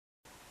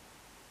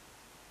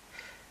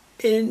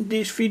In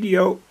this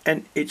video,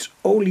 and it's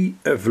only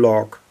a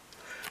vlog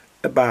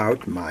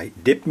about my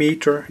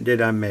Dipmeter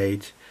that I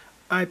made,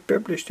 I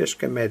published a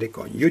schematic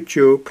on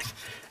YouTube,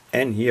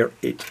 and here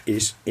it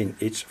is in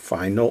its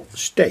final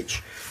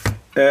stage.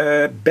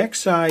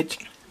 Backside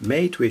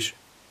made with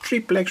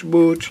triplex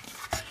wood,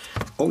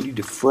 only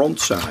the front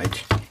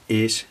side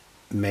is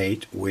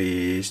made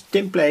with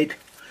tin plate.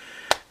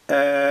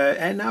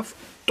 And I've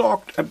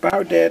talked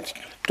about that,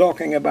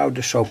 talking about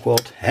the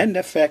so-called hand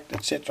effect,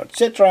 etc,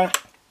 etc.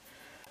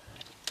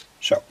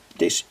 So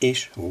this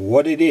is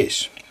what it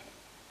is,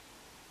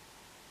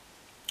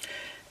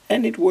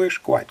 and it works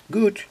quite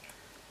good.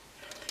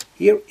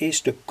 Here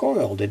is the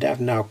coil that I've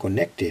now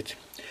connected,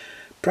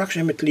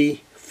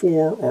 approximately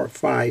 4 or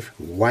 5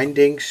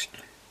 windings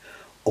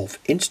of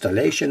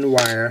installation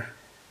wire,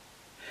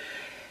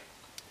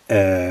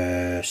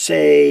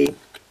 say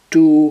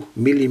 2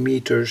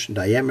 millimeters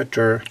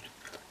diameter,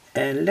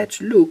 and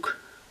let's look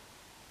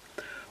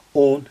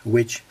on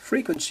which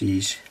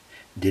frequencies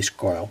this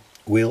coil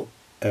will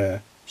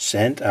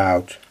send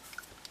out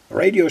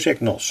radio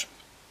signals,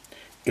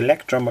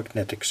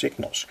 electromagnetic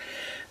signals.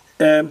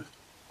 The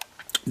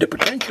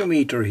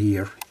potentiometer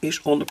here is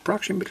on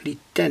approximately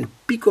 10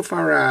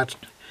 picofarad,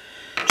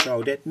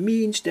 so that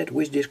means that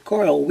with this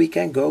coil we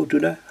can go to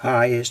the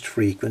highest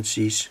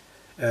frequencies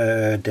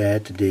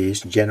that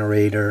this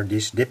generator,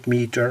 this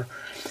Dipmeter.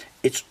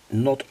 It's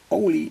not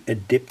only a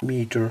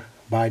Dipmeter,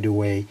 by the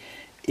way,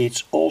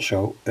 it's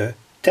also a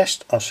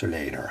test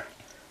oscillator.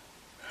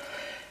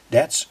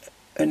 That's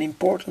an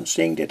important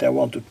thing that I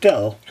want to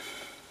tell,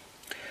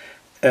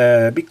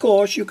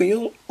 because you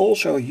can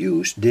also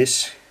use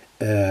this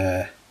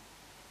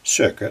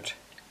circuit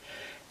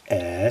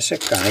as a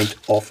kind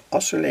of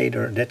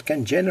oscillator that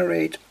can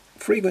generate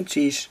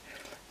frequencies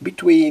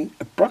between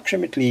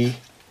approximately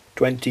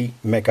 20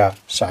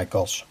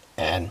 megacycles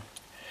and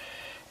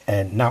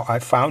now I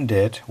found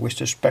that with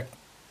the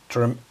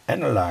spectrum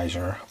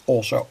analyzer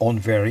also on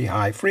very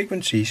high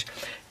frequencies,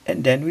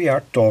 and then we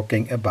are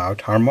talking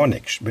about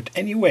harmonics. But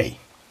anyway,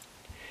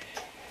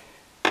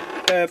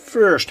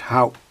 first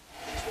how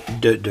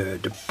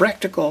the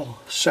practical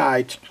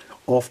side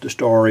of the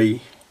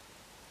story.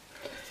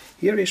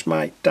 Here is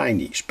my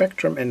tiny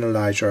spectrum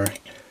analyzer.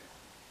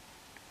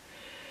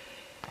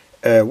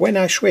 When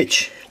I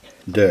switch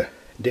the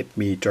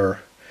Dipmeter,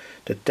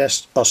 the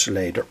test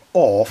oscillator,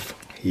 off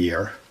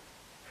here,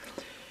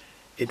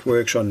 it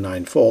works on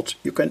 9 volts.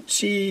 You can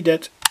see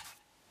that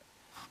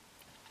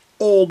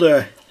all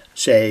the,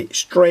 say,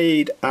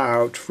 straight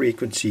out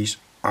frequencies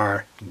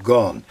are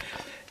gone.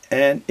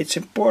 And it's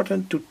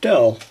important to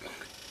tell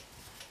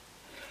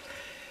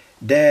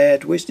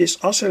that with this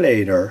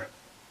oscillator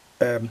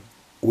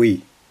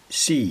we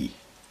see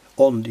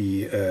on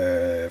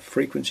the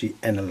frequency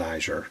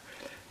analyzer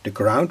the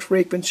ground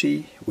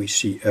frequency, we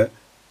see a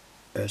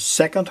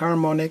second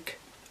harmonic,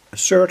 a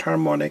third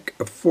harmonic,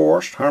 a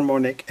fourth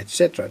harmonic,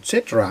 etc,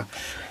 etc,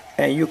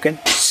 and you can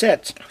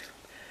set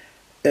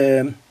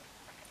that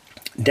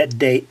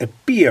they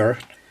appear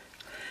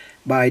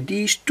by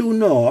these two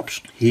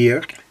knobs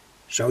here.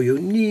 So you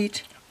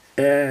need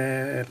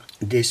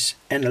this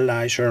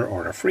analyzer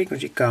or a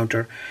frequency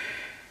counter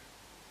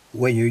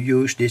when you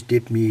use this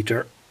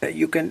Dipmeter.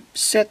 You can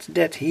set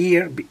that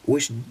here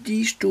with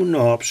these two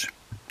knobs.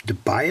 The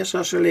bias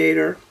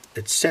oscillator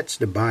that sets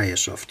the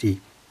bias of the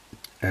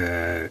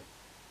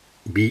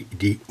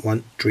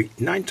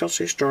BD139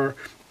 transistor,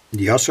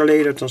 the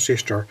oscillator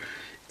transistor,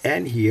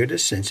 and here the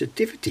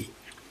sensitivity.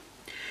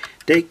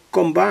 They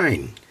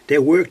combine, they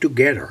work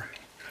together,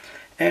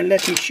 and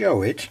let me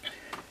show it.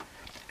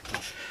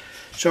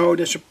 So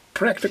there's a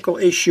practical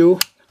issue.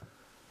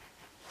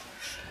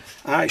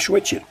 I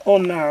switch it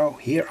on now.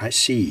 Here I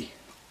see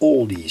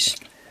all these.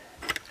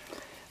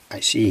 I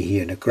see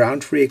here the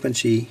ground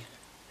frequency,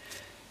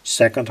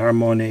 second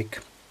harmonic,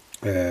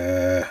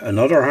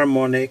 another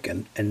harmonic,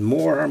 and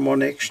more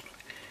harmonics,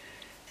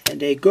 and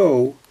they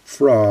go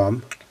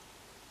from,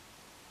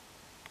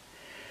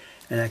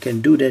 and I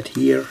can do that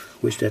here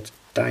with that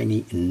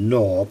tiny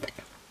knob.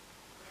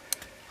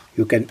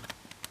 You can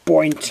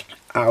point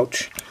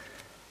out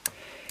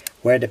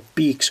where the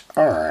peaks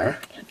are.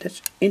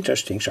 That's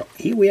interesting. So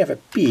here we have a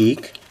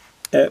peak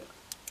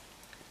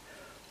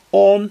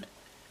on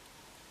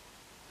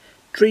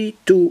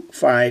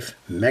 325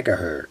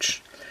 megahertz.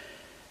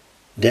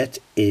 That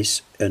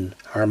is an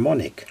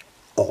harmonic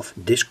of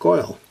this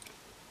coil.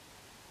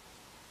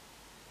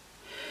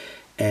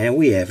 And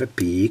we have a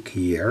peak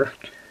here.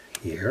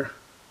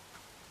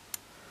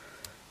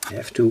 I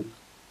have to,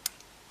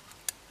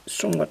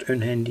 somewhat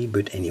unhandy,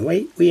 but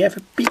anyway, we have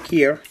a peak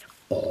here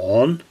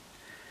on,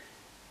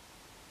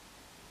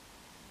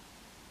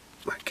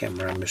 my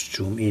camera must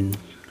zoom in.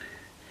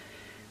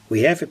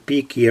 We have a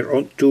peak here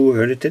on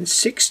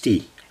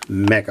 260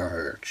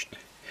 megahertz.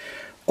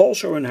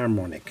 Also an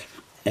harmonic.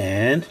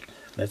 And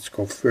let's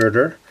go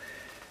further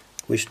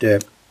with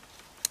the,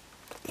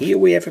 here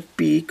we have a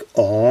peak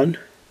on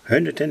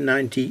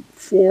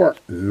 194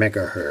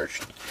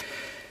 megahertz.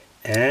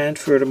 And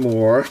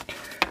furthermore,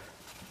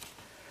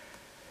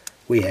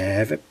 we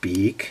have a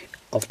peak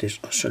of this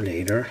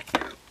oscillator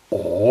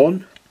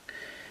on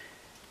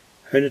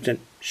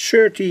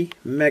 130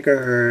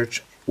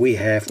 megahertz. We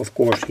have of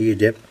course here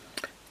the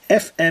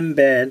FM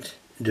band,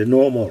 the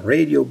normal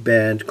radio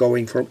band,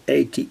 going from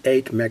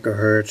 88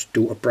 megahertz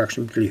to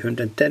approximately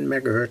 110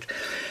 megahertz.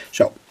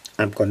 So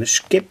I'm going to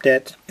skip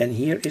that, and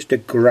here is the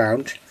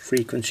ground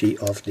frequency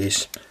of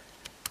this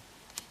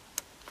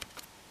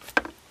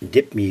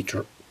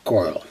Dipmeter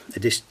coil.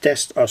 This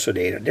test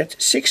oscillator, that's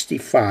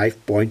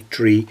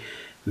 65.3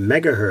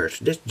 megahertz.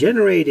 That's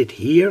generated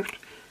here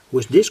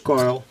with this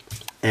coil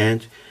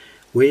and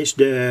with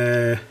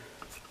the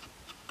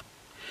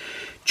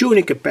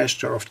tuning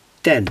capacitor of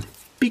 10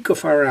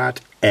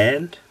 picofarad,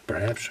 and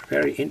perhaps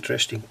very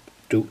interesting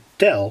to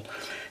tell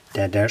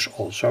that there's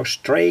also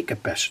stray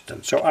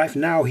capacitance. So I've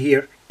now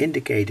here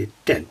indicated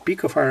 10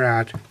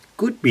 picofarad.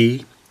 Could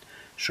be,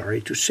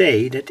 sorry to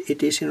say, that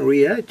it is in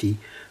reality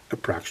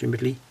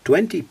approximately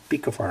 20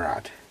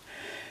 picofarad.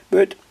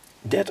 But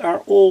that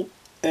are all,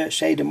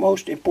 say, the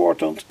most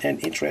important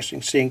and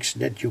interesting things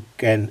that you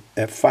can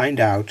find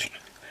out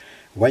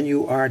when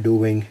you are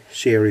doing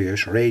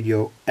serious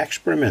radio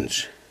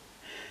experiments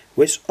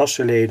with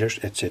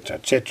oscillators, etc.,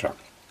 etc.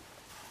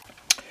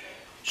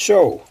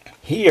 So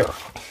here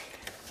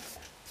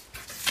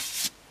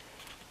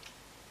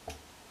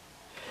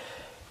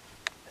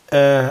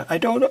I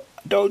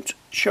don't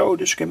show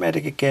the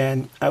schematic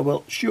again. I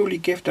will surely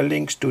give the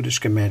links to the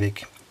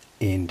schematic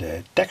in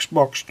the text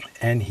box,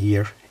 and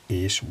here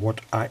is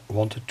what I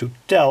wanted to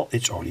tell.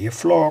 It's only a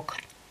vlog,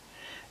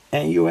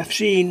 and you have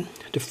seen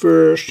the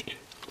first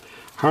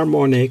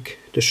harmonic,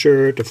 the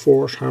third, the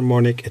fourth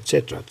harmonic,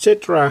 etc.,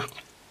 etc.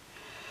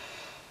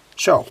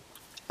 So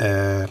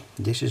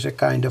this is a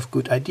kind of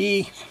good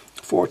idea.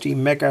 40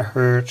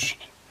 megahertz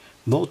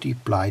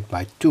multiplied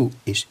by 2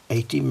 is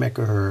 80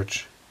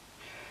 megahertz.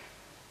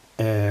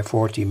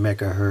 40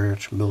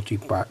 megahertz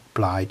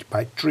multiplied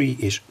by 3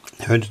 is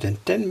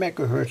 110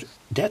 megahertz.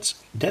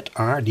 That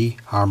are the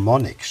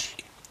harmonics.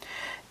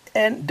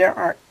 And there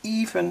are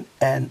even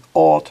and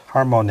odd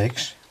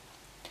harmonics.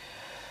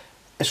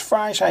 As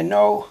far as I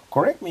know,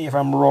 correct me if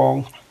I'm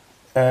wrong,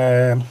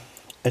 a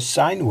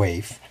sine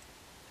wave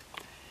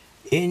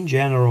in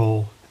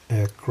general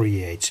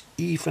creates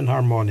even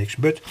harmonics.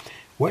 But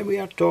when we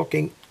are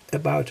talking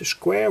about a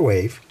square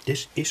wave,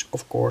 this is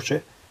of course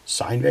a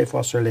sine wave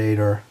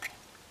oscillator.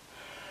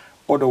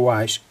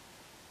 Otherwise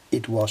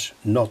it was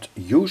not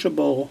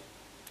usable,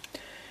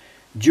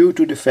 due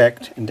to the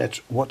fact, and that's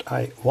what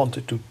I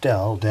wanted to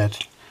tell,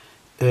 that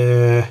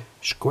a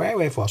square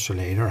wave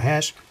oscillator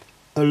has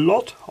a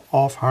lot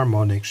of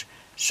harmonics,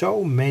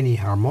 so many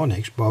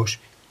harmonics, both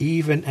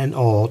even and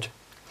odd,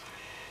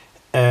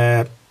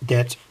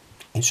 that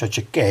in such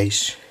a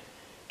case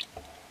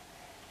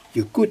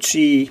you could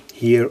see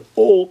here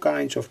all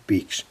kinds of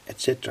peaks,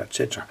 etc.,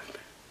 etc.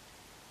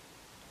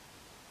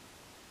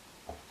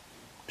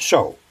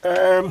 So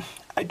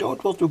I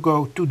don't want to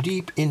go too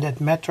deep in that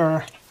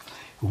matter.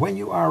 When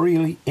you are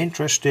really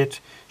interested,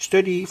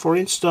 study, for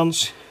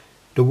instance,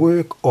 the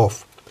work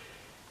of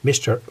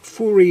Mr.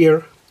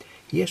 Fourier.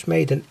 He has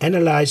made an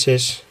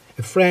analysis,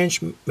 a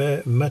French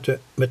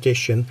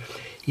mathematician.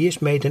 He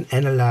has made an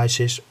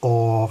analysis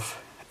of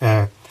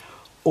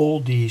all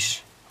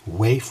these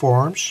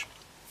waveforms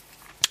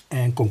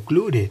and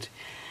concluded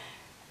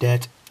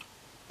that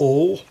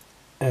all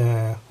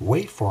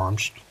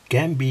waveforms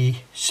can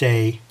be,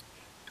 say,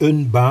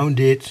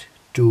 unbounded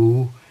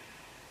to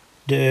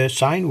the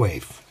sine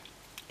wave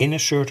in a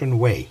certain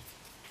way,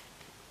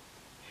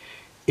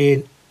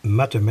 in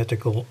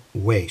mathematical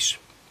ways.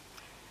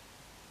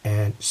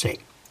 And say,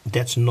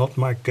 that's not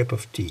my cup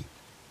of tea.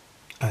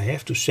 I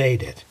have to say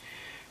that.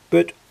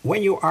 But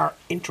when you are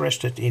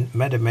interested in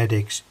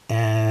mathematics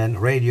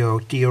and radio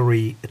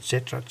theory,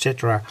 etc.,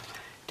 etc.,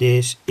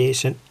 this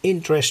is an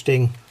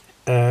interesting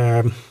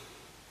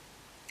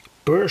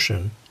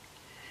person,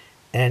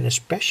 and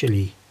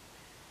especially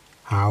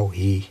how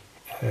he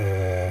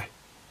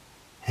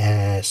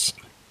has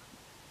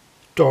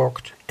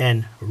talked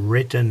and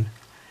written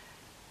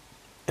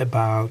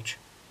about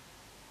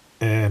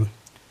the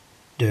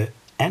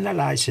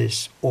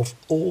analysis of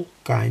all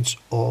kinds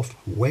of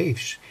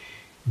waves,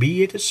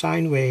 be it a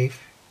sine wave,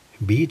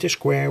 be it a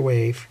square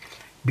wave,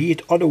 be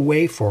it other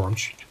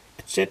waveforms,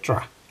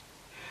 etc.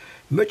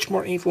 Much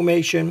more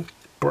information,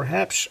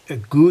 perhaps a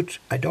good,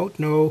 I don't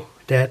know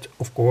that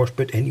of course,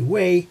 but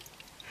anyway,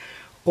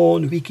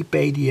 on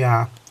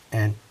Wikipedia.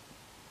 And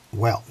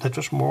well, that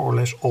was more or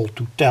less all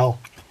to tell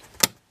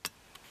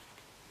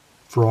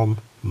from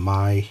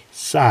my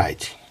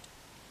side.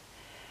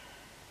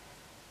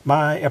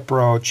 My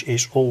approach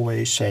is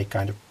always, say,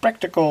 kind of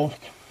practical,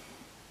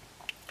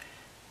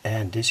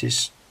 and this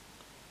is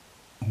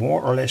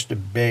more or less the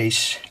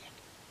base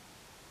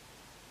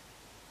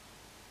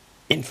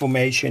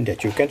information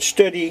that you can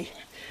study.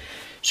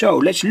 So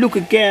let's look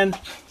again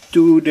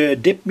to the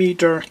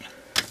Dipmeter.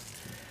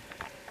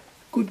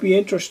 Could be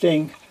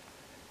interesting.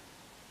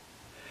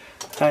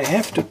 I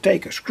have to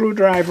take a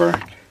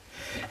screwdriver,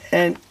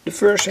 and the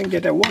first thing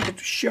that I wanted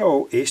to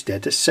show is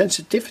that the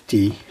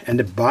sensitivity and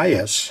the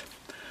bias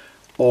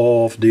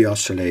of the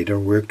oscillator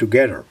work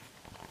together.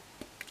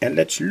 And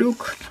let's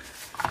look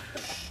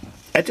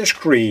at the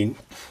screen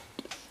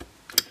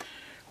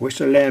with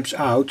the lamps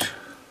out.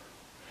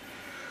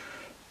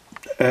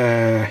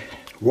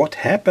 What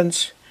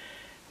happens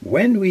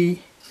when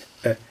we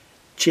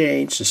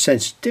change the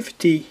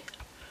sensitivity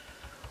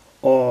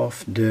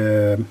of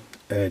the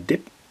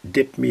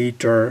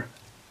Dipmeter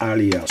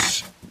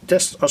alias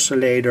test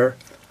oscillator,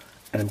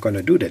 and I'm going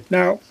to do that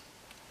now,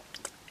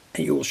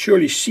 and you will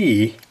surely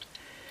see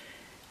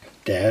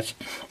that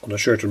on a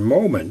certain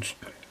moment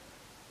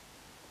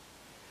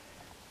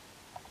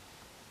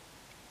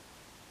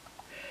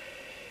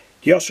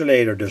the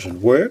oscillator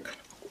doesn't work,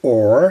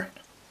 or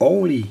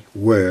only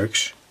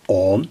works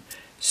on,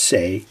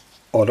 say,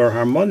 other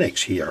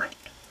harmonics here.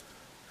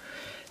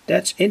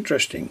 That's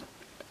interesting.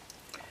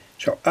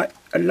 So I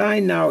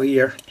align now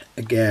here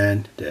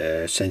again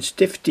the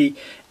sensitivity.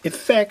 In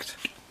fact,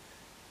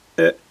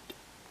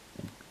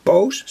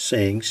 both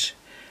things,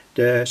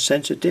 the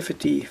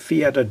sensitivity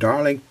via the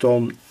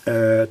Darlington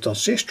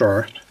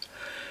transistor,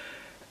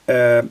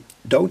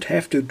 don't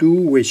have to do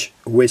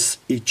with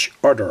each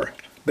other.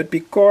 But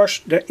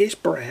because there is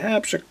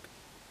perhaps a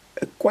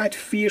quite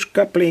fierce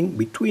coupling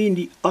between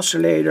the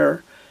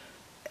oscillator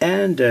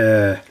and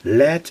the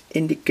LED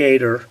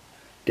indicator,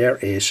 there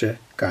is a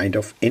kind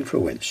of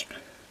influence.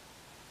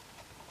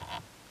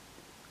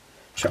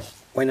 So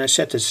when I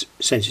set the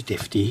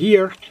sensitivity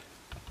here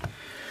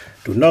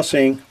to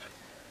nothing,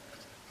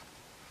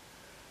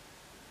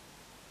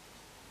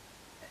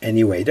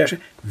 anyway, there's a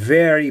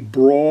very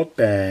broad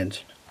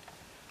band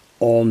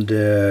on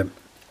the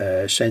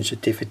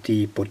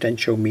sensitivity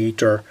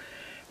potentiometer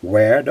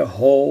where the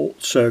whole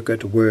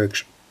circuit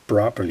works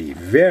properly,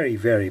 very,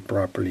 very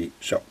properly.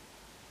 So,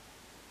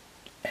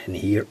 and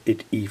here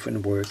it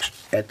even works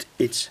at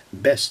its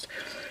best.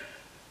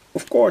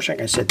 Of course, I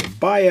can set the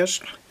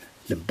bias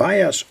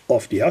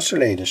of the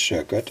oscillator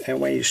circuit, and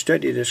when you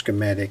study the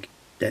schematic,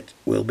 that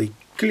will be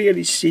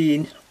clearly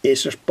seen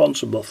is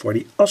responsible for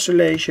the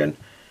oscillation.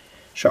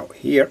 So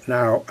here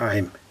now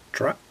I'm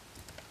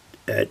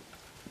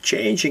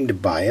changing the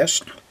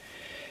bias,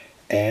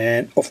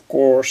 and of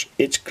course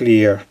it's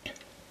clear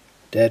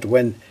that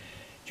when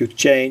you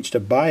change the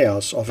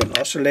bias of an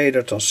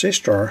oscillator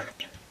transistor,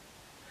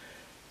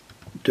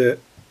 the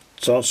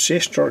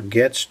transistor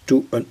gets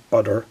to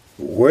another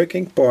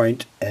working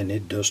point and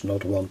it does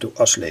not want to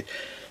oscillate.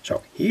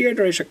 So here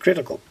there is a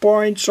critical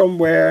point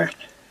somewhere,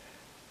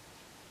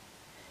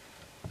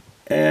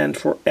 and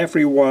for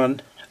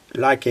everyone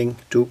liking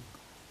to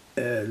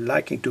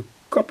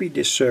copy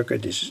this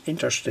circuit, this is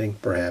interesting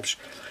perhaps,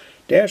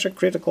 there's a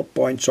critical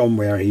point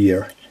somewhere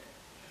here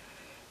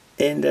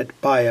in that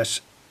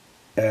bias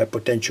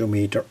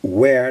potentiometer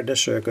where the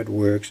circuit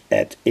works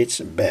at its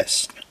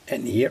best,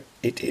 and here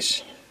it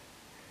is.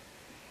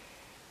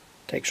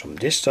 Take some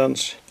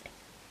distance.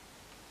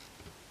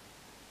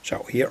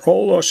 So here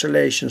all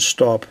oscillations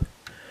stop.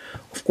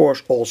 Of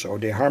course also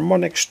the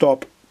harmonics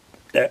stop.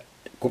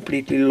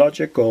 Completely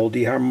logical.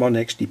 The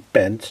harmonics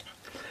depend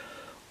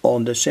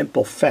on the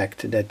simple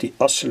fact that the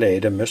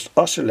oscillator must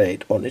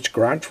oscillate on its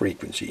ground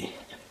frequency.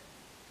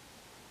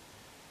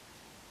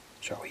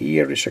 So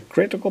here is a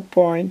critical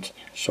point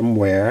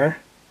somewhere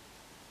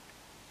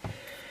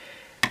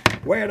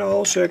where the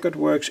whole circuit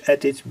works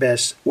at its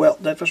best. Well,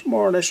 that was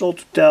more or less all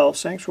to tell.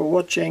 Thanks for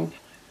watching.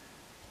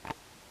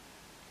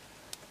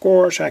 Of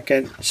course, I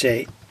can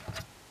say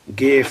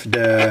give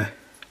the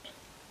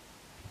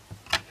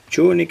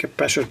tuning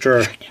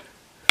capacitor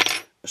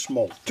a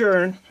small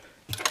turn.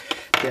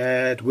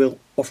 That will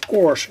of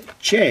course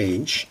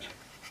change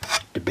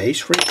the base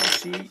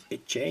frequency.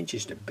 It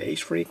changes the base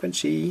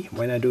frequency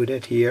when I do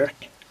that here.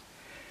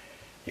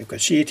 You can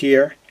see it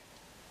here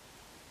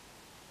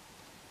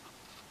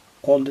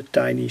on the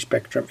tiny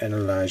spectrum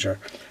analyzer.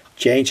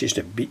 Changes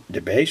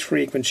the base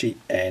frequency,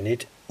 and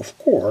it of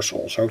course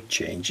also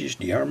changes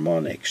the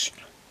harmonics.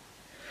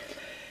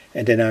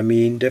 And then I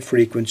mean the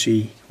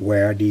frequency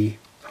where the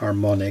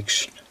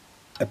harmonics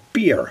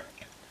appear.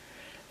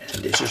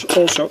 And this is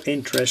also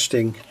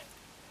interesting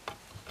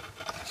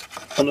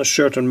on a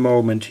certain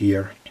moment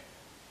here.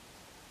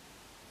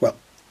 Well,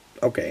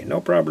 okay, no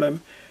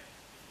problem.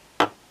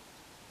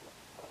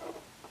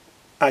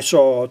 I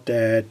saw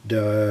that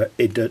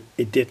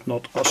it did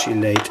not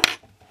oscillate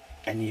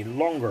any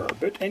longer,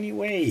 but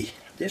anyway,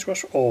 this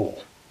was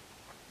all.